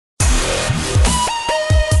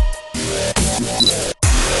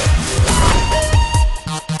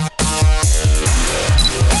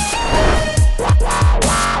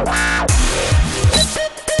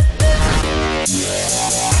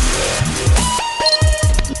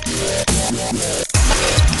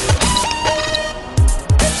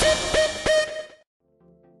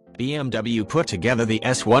BMW put together the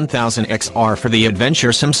S1000 XR for the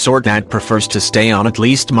adventuresome sort that prefers to stay on at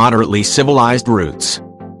least moderately civilized routes.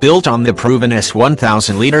 Built on the proven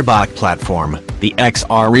S1000 Lederbach platform, the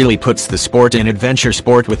XR really puts the sport in adventure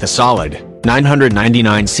sport with a solid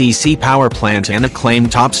 999cc power plant and a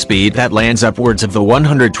claimed top speed that lands upwards of the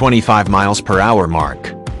 125 miles per hour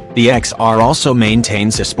mark. The XR also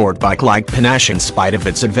maintains a sport bike-like panache in spite of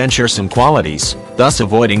its adventuresome qualities, thus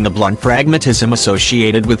avoiding the blunt pragmatism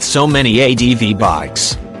associated with so many ADV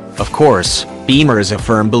bikes. Of course, Beamer is a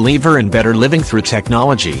firm believer in better living through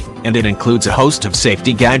technology, and it includes a host of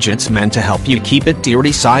safety gadgets meant to help you keep it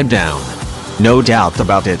dirty side down. No doubt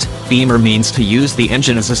about it, Beamer means to use the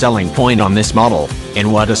engine as a selling point on this model,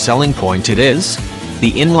 and what a selling point it is!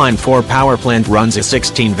 The inline-4 power plant runs a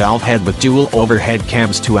 16-valve head with dual overhead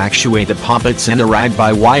cams to actuate the poppets and a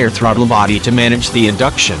ride-by-wire throttle body to manage the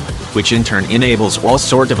induction, which in turn enables all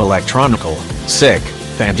sort of electronical,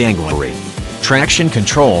 fandanglery. Traction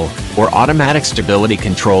control, or automatic stability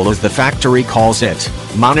control as the factory calls it,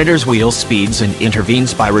 monitors wheel speeds and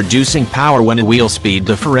intervenes by reducing power when a wheel speed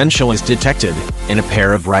differential is detected, and a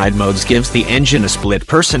pair of ride modes gives the engine a split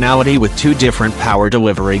personality with two different power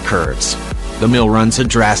delivery curves. The mill runs a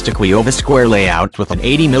drastically oversquare layout with an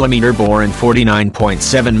 80mm bore and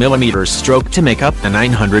 49.7mm stroke to make up the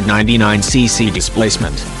 999cc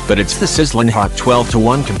displacement, but it's the sizzlin hot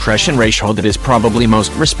 12:1 compression ratio that is probably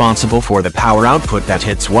most responsible for the power output that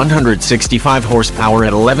hits 165 horsepower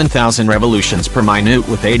at 11,000 revolutions per minute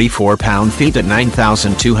with 84 pound-feet at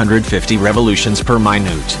 9,250 revolutions per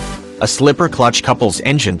minute. A slipper clutch couples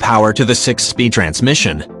engine power to the 6-speed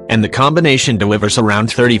transmission, and the combination delivers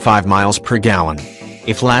around 35 miles per gallon.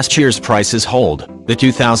 If last year's prices hold, the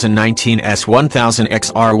 2019 S1000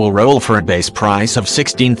 XR will roll for a base price of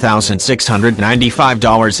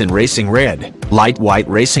 $16,695 in racing red, light white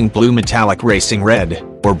racing blue metallic racing red,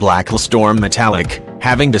 or black storm metallic,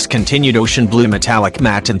 having discontinued ocean blue metallic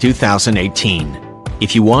matte in 2018.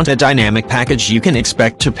 If you want a dynamic package, you can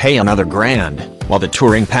expect to pay another grand, while the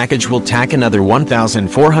touring package will tack another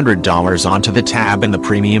 $1,400 onto the tab and the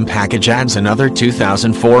premium package adds another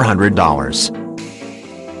 $2,400.